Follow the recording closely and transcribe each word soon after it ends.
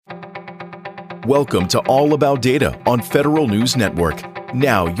Welcome to All About Data on Federal News Network.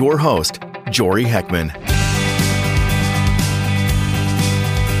 Now your host, Jory Heckman.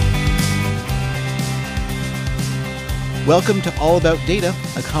 Welcome to All About Data,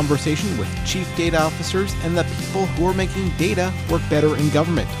 a conversation with chief data officers and the people who are making data work better in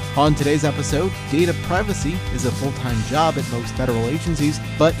government. On today's episode, data privacy is a full-time job at most federal agencies,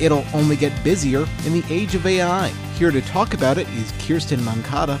 but it'll only get busier in the age of AI. Here to talk about it is Kirsten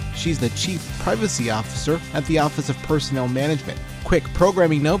Moncada. She's the Chief Privacy Officer at the Office of Personnel Management. Quick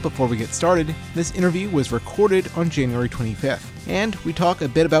programming note before we get started, this interview was recorded on January 25th, and we talk a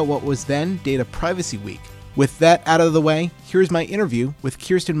bit about what was then Data Privacy Week. With that out of the way, here's my interview with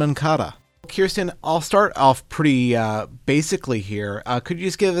Kirsten Moncada. Kirsten, I'll start off pretty basically here. Could you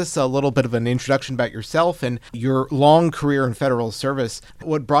just give us a little bit of an introduction about yourself and your long career in federal service?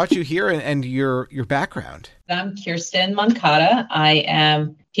 What brought you here and your background? I'm Kirsten Moncada. I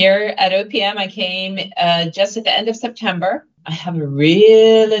am here at OPM. I came just at the end of September. I have a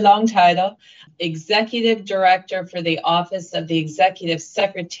really long title. Executive Director for the Office of the Executive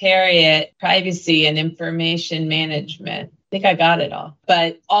Secretariat, Privacy and Information Management. I think I got it all.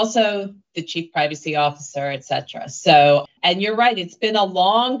 But also the Chief Privacy Officer, etc. So, and you're right, it's been a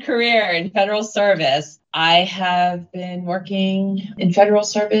long career in federal service. I have been working in federal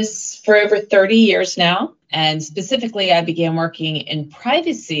service for over 30 years now. And specifically, I began working in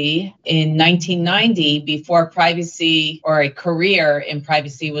privacy in 1990 before privacy or a career in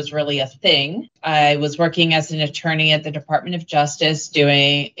privacy was really a thing. I was working as an attorney at the Department of Justice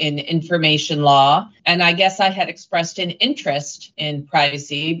doing in information law. And I guess I had expressed an interest in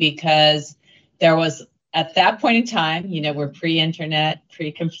privacy because there was, at that point in time, we're pre-internet,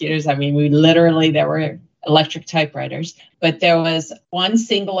 pre-computers. I mean, there were electric typewriters, but there was one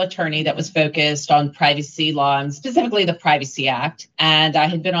single attorney that was focused on privacy law and specifically the Privacy Act. And I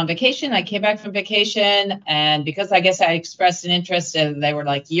had been on vacation. I came back from vacation. And because I guess I expressed an interest and they were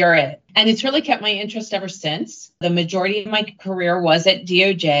like, you're it. And it's really kept my interest ever since. The majority of my career was at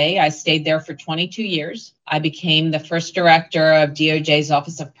DOJ. I stayed there for 22 years. I became the first director of DOJ's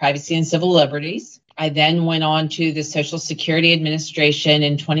Office of Privacy and Civil Liberties. I then went on to the Social Security Administration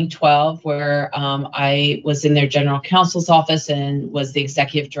in 2012, where I was in their general counsel's office and was the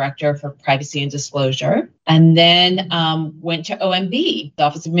executive director for privacy and disclosure. And then went to OMB, the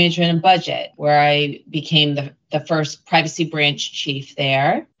Office of Management and Budget, where I became the first privacy branch chief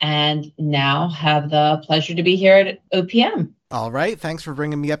there, and now have the pleasure to be here at OPM. All right. Thanks for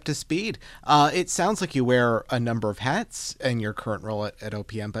bringing me up to speed. It sounds like you wear a number of hats in your current role at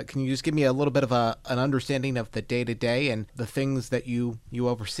OPM, but can you just give me a little bit of an understanding of the day-to-day and the things that you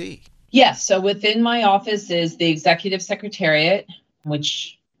oversee? Yes. So within my office is the Executive Secretariat,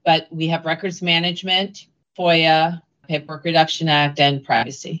 but we have records management, FOIA, Paperwork Reduction Act, and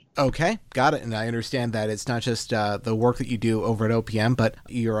privacy. Okay, got it. And I understand that it's not just the work that you do over at OPM, but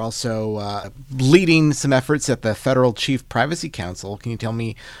you're also leading some efforts at the Federal Chief Privacy Council. Can you tell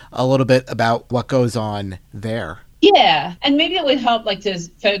me a little bit about what goes on there? Yeah, and maybe it would help to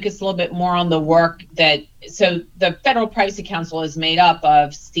focus a little bit more on the work so the Federal Privacy Council is made up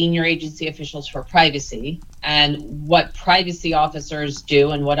of senior agency officials for privacy, and what privacy officers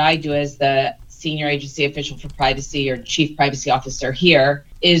do and what I do as the senior agency official for privacy or chief privacy officer here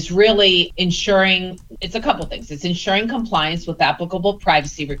is really ensuring, it's a couple things. It's ensuring compliance with applicable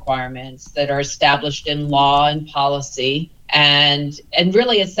privacy requirements that are established in law and policy, and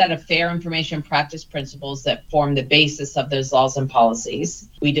really a set of fair information practice principles that form the basis of those laws and policies.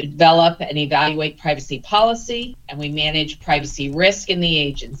 We develop and evaluate privacy policy, and we manage privacy risk in the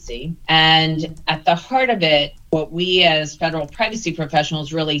agency. And at the heart of it, what we as federal privacy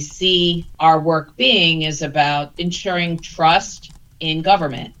professionals really see our work being is about ensuring trust in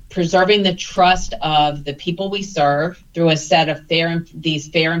government, preserving the trust of the people we serve through a set of these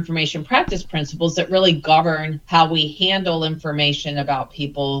fair information practice principles that really govern how we handle information about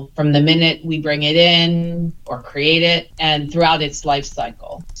people from the minute we bring it in or create it and throughout its life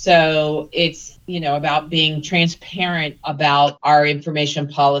cycle. So it's, about being transparent about our information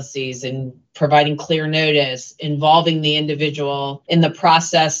policies and providing clear notice, involving the individual in the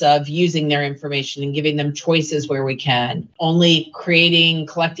process of using their information and giving them choices where we can, only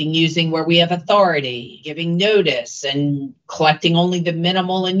collecting, using where we have authority, giving notice and collecting only the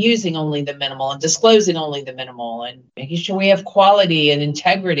minimal and using only the minimal and disclosing only the minimal and making sure we have quality and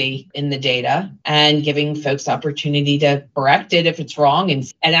integrity in the data and giving folks opportunity to correct it if it's wrong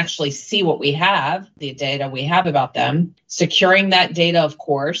and actually see what we have, the data we have about them, securing that data, of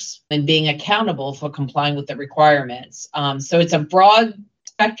course, and being accountable for complying with the requirements. So it's a broad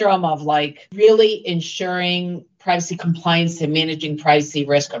spectrum of like really ensuring privacy compliance and managing privacy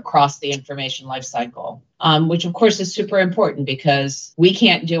risk across the information lifecycle, which of course is super important because we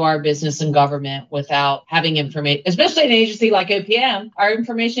can't do our business in government without having information, especially an agency like OPM. Our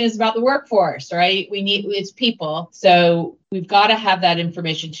information is about the workforce, right? It's people. So we've got to have that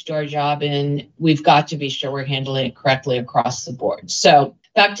information to do our job, and we've got to be sure we're handling it correctly across the board. So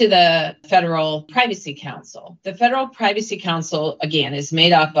back to the Federal Privacy Council. The Federal Privacy Council, again, is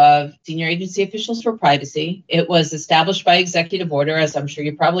made up of senior agency officials for privacy. It was established by executive order, as I'm sure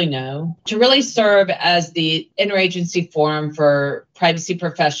you probably know, to really serve as the interagency forum for privacy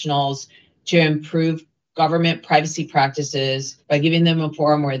professionals to improve government privacy practices by giving them a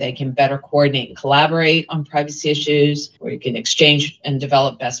forum where they can better coordinate and collaborate on privacy issues, where you can exchange and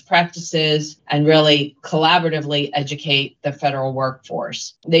develop best practices and really collaboratively educate the federal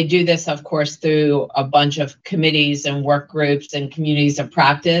workforce. They do this, of course, through a bunch of committees and work groups and communities of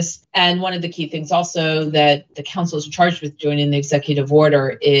practice. And one of the key things also that the council is charged with doing in the executive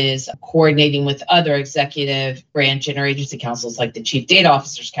order is coordinating with other executive branch interagency councils like the Chief Data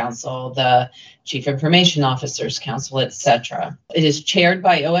Officers Council, the Chief Information Officers Council, etc. It is chaired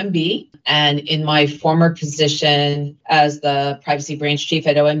by OMB. And in my former position as the privacy branch chief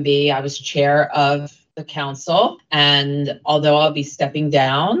at OMB, I was chair of the council. And although I'll be stepping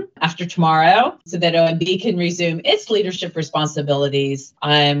down after tomorrow so that OMB can resume its leadership responsibilities,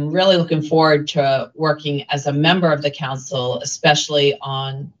 I'm really looking forward to working as a member of the council, especially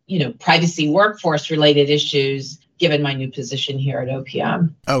on, privacy workforce related issues, given my new position here at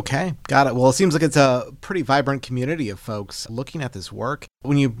OPM. Okay, got it. Well, it seems like it's a pretty vibrant community of folks looking at this work.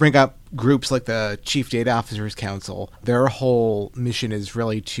 When you bring up groups like the Chief Data Officers Council, their whole mission is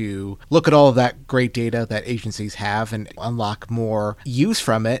really to look at all of that great data that agencies have and unlock more use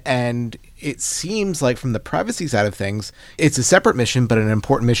from it. And it seems like from the privacy side of things, it's a separate mission, but an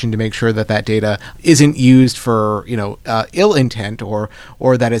important mission to make sure that that data isn't used for, ill intent or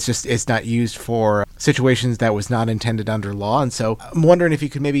that it's not used for situations that was not intended under law. And so I'm wondering if you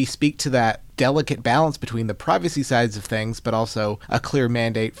could maybe speak to that delicate balance between the privacy sides of things, but also a clear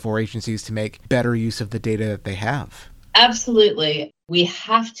mandate for agencies to make better use of the data that they have. Absolutely. We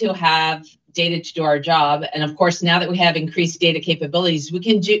have to have data to do our job. And of course, now that we have increased data capabilities, we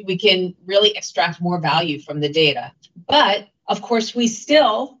can really extract more value from the data. But of course, we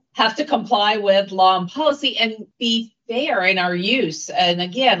still have to comply with law and policy and be fair in our use. And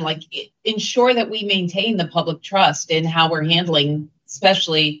again, ensure that we maintain the public trust in how we're handling,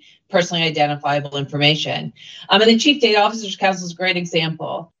 especially personally identifiable information. And the Chief Data Officers Council is a great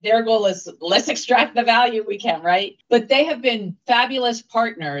example. Their goal is let's extract the value we can, right? But they have been fabulous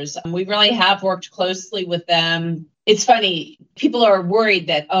partners. We really have worked closely with them. It's funny, people are worried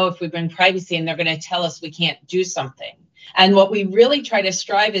that, if we bring privacy in, they're going to tell us we can't do something. And what we really try to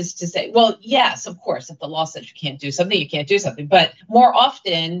strive is to say, well, yes, of course, if the law says you can't do something, you can't do something. But more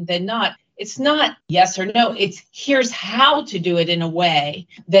often than not, it's not yes or no. It's here's how to do it in a way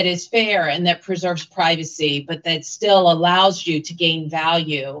that is fair and that preserves privacy, but that still allows you to gain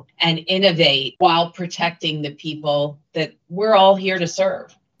value and innovate while protecting the people that we're all here to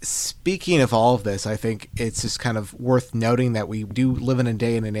serve. Speaking of all of this, I think it's just kind of worth noting that we do live in a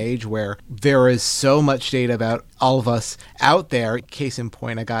day and an age where there is so much data about all of us out there. Case in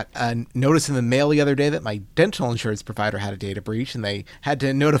point, I got a notice in the mail the other day that my dental insurance provider had a data breach, and they had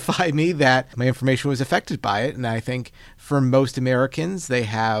to notify me that my information was affected by it. And I think for most Americans, they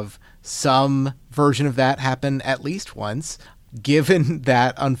have some version of that happen at least once. Given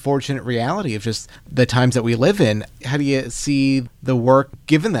that unfortunate reality of just the times that we live in, how do you see the work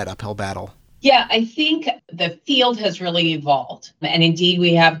given that uphill battle? Yeah, I think the field has really evolved. And indeed,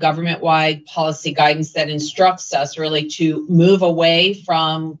 we have government-wide policy guidance that instructs us really to move away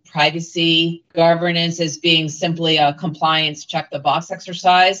from privacy governance as being simply a compliance check-the-box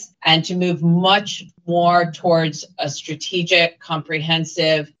exercise and to move much more towards a strategic,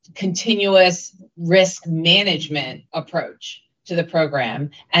 comprehensive, continuous risk management approach to the program.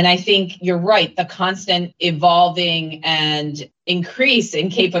 And I think you're right, the constant evolving and increase in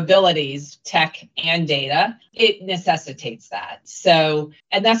capabilities, tech and data, it necessitates that. So,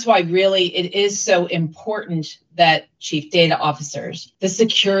 and that's why really it is so important that chief data officers, the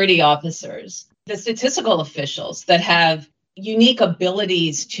security officers, the statistical officials that have unique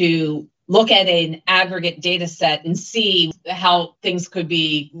abilities to look at an aggregate data set and see how things could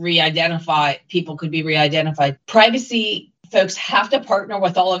be re-identified, people could be re-identified. Privacy folks have to partner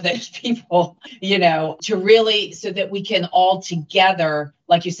with all of those people, to really, so that we can all together,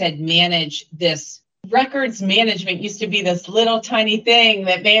 like you said, manage this records management used to be this little tiny thing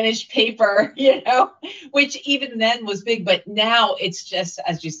that managed paper, which even then was big. But now it's just,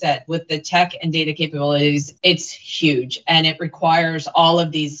 as you said, with the tech and data capabilities, it's huge. And it requires all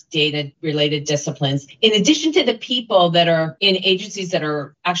of these data related disciplines, in addition to the people that are in agencies that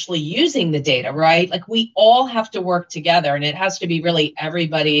are actually using the data, right? Like we all have to work together, and it has to be really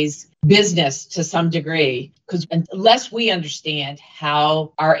everybody's business to some degree, because unless we understand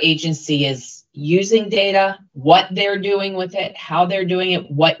how our agency is using data, what they're doing with it, how they're doing it,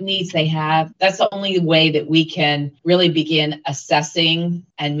 what needs they have, that's the only way that we can really begin assessing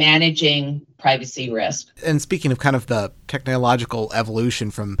and managing privacy risk. And speaking of kind of the technological evolution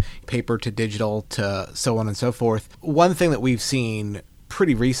from paper to digital to so on and so forth, one thing that we've seen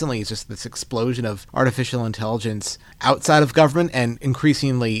pretty recently is just this explosion of artificial intelligence outside of government and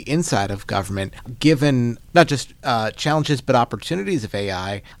increasingly inside of government. Given not just challenges but opportunities of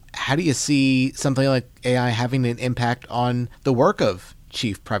AI, how do you see something like AI having an impact on the work of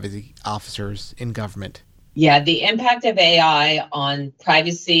chief privacy officers in government? Yeah, the impact of AI on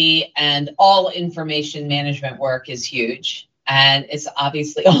privacy and all information management work is huge. And it's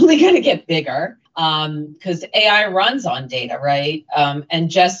obviously only going to get bigger because AI runs on data, right? And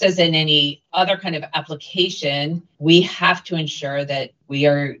just as in any other kind of application, we have to ensure that we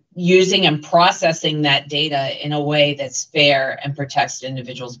are using and processing that data in a way that's fair and protects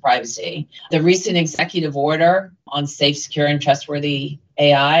individuals' privacy. The recent executive order on safe, secure, and trustworthy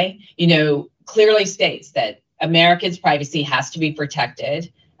AI, clearly states that Americans' privacy has to be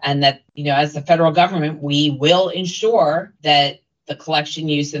protected, and that, as the federal government, we will ensure that the collection,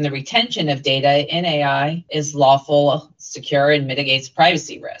 use, and the retention of data in AI is lawful, secure, and mitigates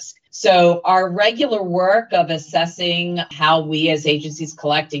privacy risk. So our regular work of assessing how we as agencies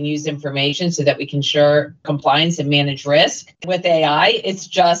collect and use information so that we can ensure compliance and manage risk with AI, it's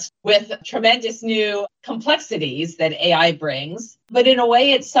just with tremendous new complexities that AI brings. But in a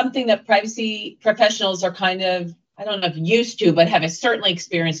way, it's something that privacy professionals are kind of, I don't know if used to, but have certainly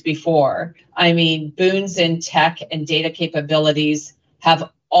experienced before. I mean, boons in tech and data capabilities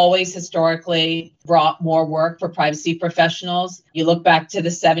have always historically brought more work for privacy professionals. You look back to the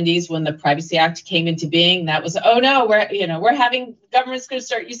 70s when the Privacy Act came into being, that was, oh no, we're having, government's going to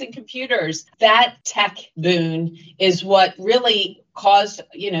start using computers. That tech boon is what really caused,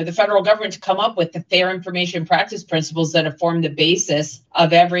 the federal government to come up with the fair information practice principles that have formed the basis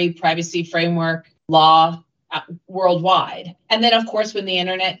of every privacy framework law worldwide. And then, of course, when the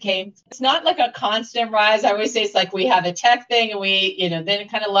internet came, it's not like a constant rise. I always say it's like we have a tech thing and we, then it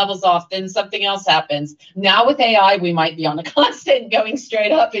kind of levels off, then something else happens. Now with AI, we might be on a constant going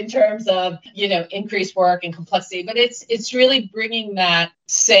straight up in terms of, increased work and complexity. But it's really bringing that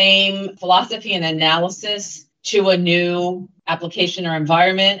same philosophy and analysis to a new application or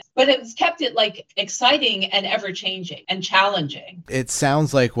environment, but it's kept it exciting and ever changing and challenging. It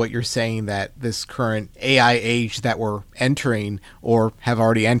sounds like what you're saying, that this current AI age that we're entering or have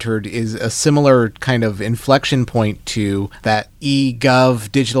already entered is a similar kind of inflection point to that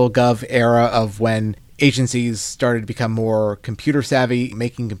e-gov, digital gov era of when agencies started to become more computer savvy,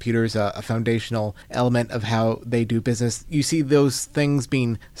 making computers a foundational element of how they do business. You see those things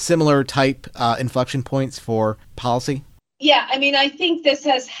being similar type inflection points for policy? Yeah, I mean, I think this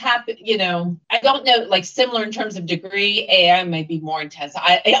has happened, I don't know, similar in terms of degree. AI might be more intense.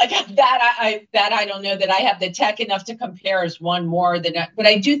 I don't know that I have the tech enough to compare as one more than, but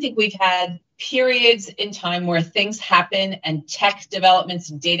I do think we've had periods in time where things happen and tech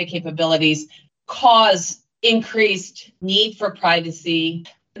developments and data capabilities cause increased need for privacy.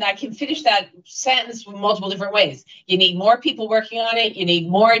 And I can finish that sentence in multiple different ways. You need more people working on it. You need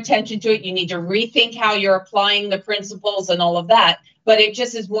more attention to it. You need to rethink how you're applying the principles and all of that. But it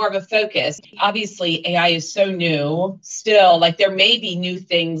just is more of a focus. Obviously, AI is so new still, there may be new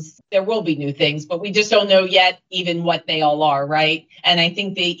things, there will be new things, but we just don't know yet even what they all are, right? And I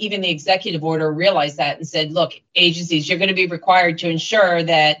think even the executive order realized that and said, look, agencies, you're going to be required to ensure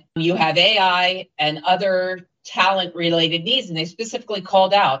that you have AI and other talent-related needs, and they specifically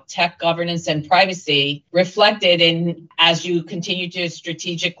called out tech governance and privacy reflected in as you continue to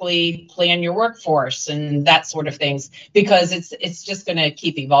strategically plan your workforce and that sort of things, because it's just going to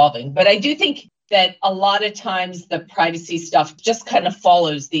keep evolving. But I do think that a lot of times the privacy stuff just kind of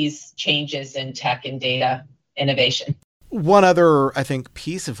follows these changes in tech and data innovation. One other, I think,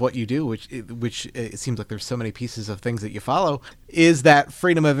 piece of what you do, which it seems like there's so many pieces of things that you follow, is that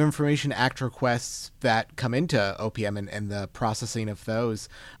Freedom of Information Act requests that come into OPM and the processing of those.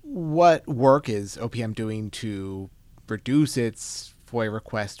 What work is OPM doing to reduce its FOIA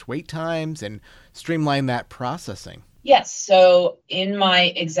request wait times and streamline that processing? Yes. So in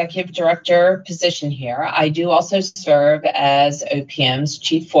my executive director position here, I do also serve as OPM's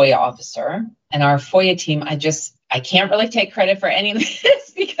chief FOIA officer. And our FOIA team, I can't really take credit for any of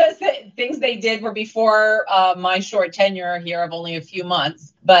this because the things they did were before my short tenure here of only a few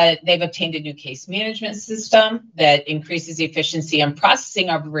months. But they've obtained a new case management system that increases the efficiency and processing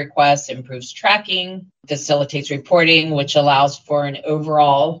of requests, improves tracking, facilitates reporting, which allows for an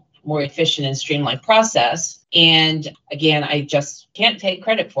overall more efficient and streamlined process. And again, I just can't take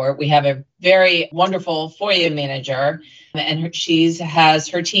credit for it. We have a very wonderful FOIA manager, and her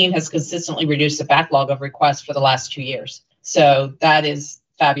team has consistently reduced the backlog of requests for the last 2 years. So that is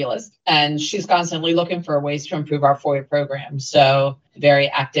fabulous. And she's constantly looking for ways to improve our FOIA program. So very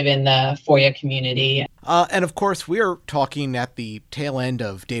active in the FOIA community. And of course, we're talking at the tail end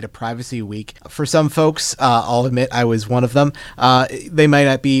of Data Privacy Week. For some folks, I'll admit I was one of them. They might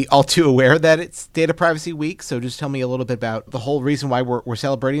not be all too aware that it's Data Privacy Week. So just tell me a little bit about the whole reason why we're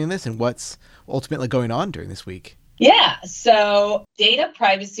celebrating this and what's ultimately going on during this week. Yeah, so Data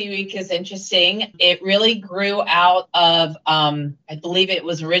Privacy Week is interesting. It really grew out of, I believe it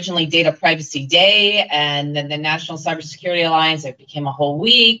was originally Data Privacy Day, and then the National Cybersecurity Alliance, it became a whole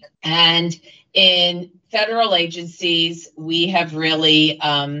week. And in federal agencies, we have really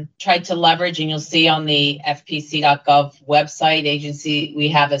tried to leverage, and you'll see on the fpc.gov website agency, we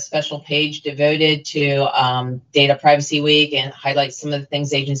have a special page devoted to Data Privacy Week and highlight some of the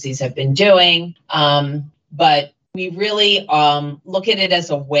things agencies have been doing. But we really look at it as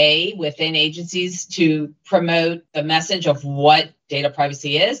a way within agencies to promote the message of what data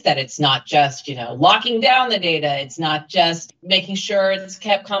privacy is, that it's not just, locking down the data. It's not just making sure it's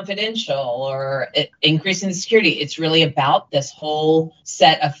kept confidential or increasing the security. It's really about this whole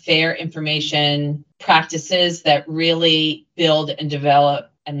set of fair information practices that really build and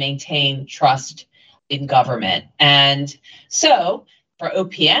develop and maintain trust in government. And so for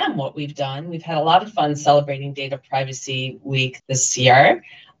OPM, what we've done, we've had a lot of fun celebrating Data Privacy Week this year,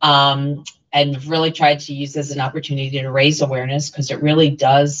 and we've really tried to use this as an opportunity to raise awareness because it really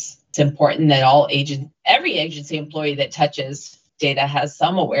does. It's important that every agency employee that touches data has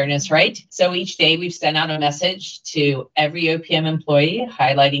some awareness, right? So each day we've sent out a message to every OPM employee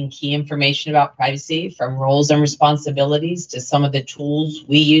highlighting key information about privacy, from roles and responsibilities to some of the tools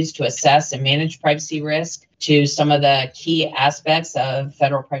we use to assess and manage privacy risk, to some of the key aspects of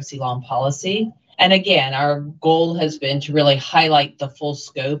federal privacy law and policy. And again, our goal has been to really highlight the full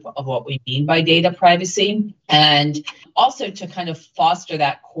scope of what we mean by data privacy, and also to kind of foster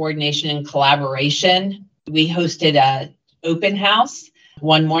that coordination and collaboration. We hosted a open house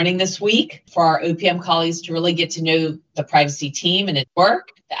one morning this week for our OPM colleagues to really get to know the privacy team and its work,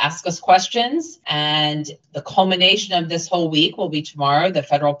 to ask us questions. And the culmination of this whole week will be tomorrow. The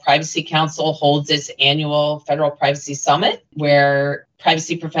Federal Privacy Council holds its annual Federal Privacy Summit, where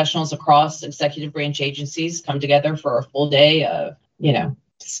privacy professionals across executive branch agencies come together for a full day of,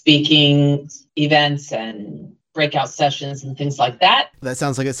 speaking events and breakout sessions and things like that. That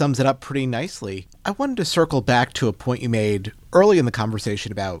sounds like it sums it up pretty nicely. I wanted to circle back to a point you made early in the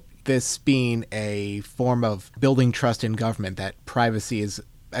conversation about this being a form of building trust in government, that privacy is,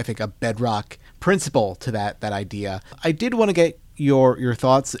 I think, a bedrock principle to that idea. I did want to get your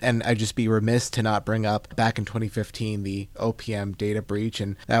thoughts, and I'd just be remiss to not bring up back in 2015 the OPM data breach,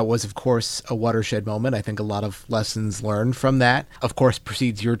 and that was, of course, a watershed moment. I think a lot of lessons learned from that, of course,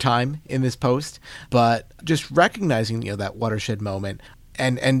 precedes your time in this post, but just recognizing that watershed moment.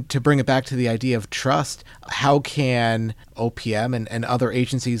 And to bring it back to the idea of trust, how can OPM and other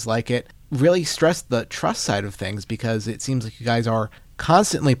agencies like it really stress the trust side of things? Because it seems like you guys are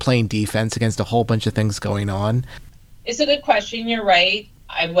constantly playing defense against a whole bunch of things going on. It's a good question. You're right.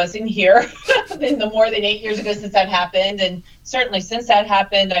 I wasn't here in the more than 8 years ago since that happened. And certainly since that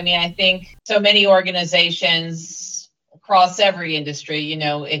happened, I think so many organizations across every industry,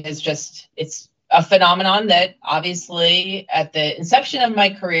 it's a phenomenon that obviously at the inception of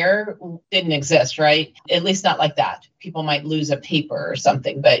my career didn't exist, right? At least not like that. People might lose a paper or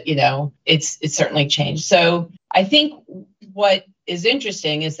something, but it's certainly changed. So I think what is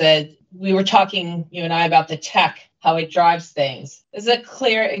interesting is that we were talking, you and I, about the tech, how it drives things. This is a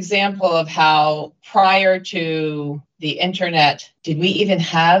clear example of how prior to the internet, did we even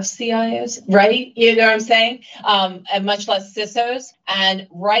have CIOs, right? You know what I'm saying? And much less CISOs. And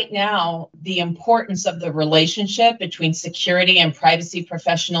right now, the importance of the relationship between security and privacy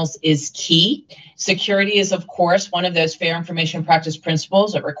professionals is key. Security is, of course, one of those fair information practice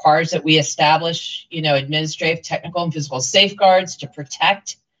principles. It requires that we establish, administrative, technical, and physical safeguards to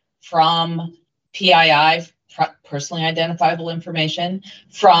protect from PII, personally identifiable information,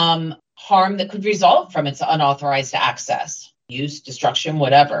 from harm that could result from its unauthorized access, use, destruction,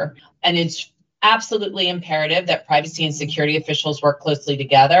 whatever. And it's absolutely imperative that privacy and security officials work closely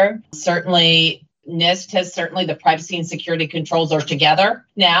together. Certainly, NIST has the privacy and security controls are together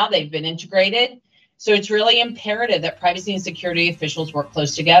now. They've been integrated. So it's really imperative that privacy and security officials work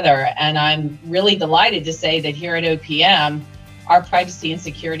close together. And I'm really delighted to say that here at OPM, our privacy and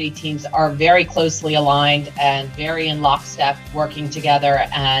security teams are very closely aligned and very in lockstep working together.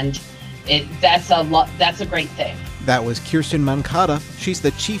 And that's a great thing. That was Kirsten Moncada. She's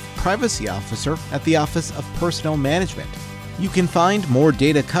the Chief Privacy Officer at the Office of Personnel Management. You can find more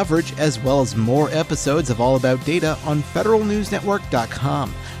data coverage as well as more episodes of All About Data on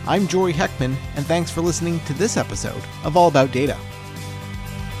federalnewsnetwork.com. I'm Jory Heckman, and thanks for listening to this episode of All About Data.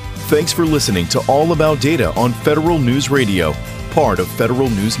 Thanks for listening to All About Data on Federal News Radio, part of Federal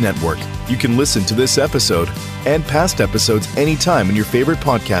News Network. You can listen to this episode and past episodes anytime in your favorite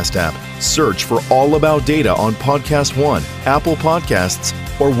podcast app. Search for All About Data on Podcast One, Apple Podcasts,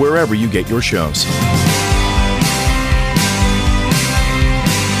 or wherever you get your shows.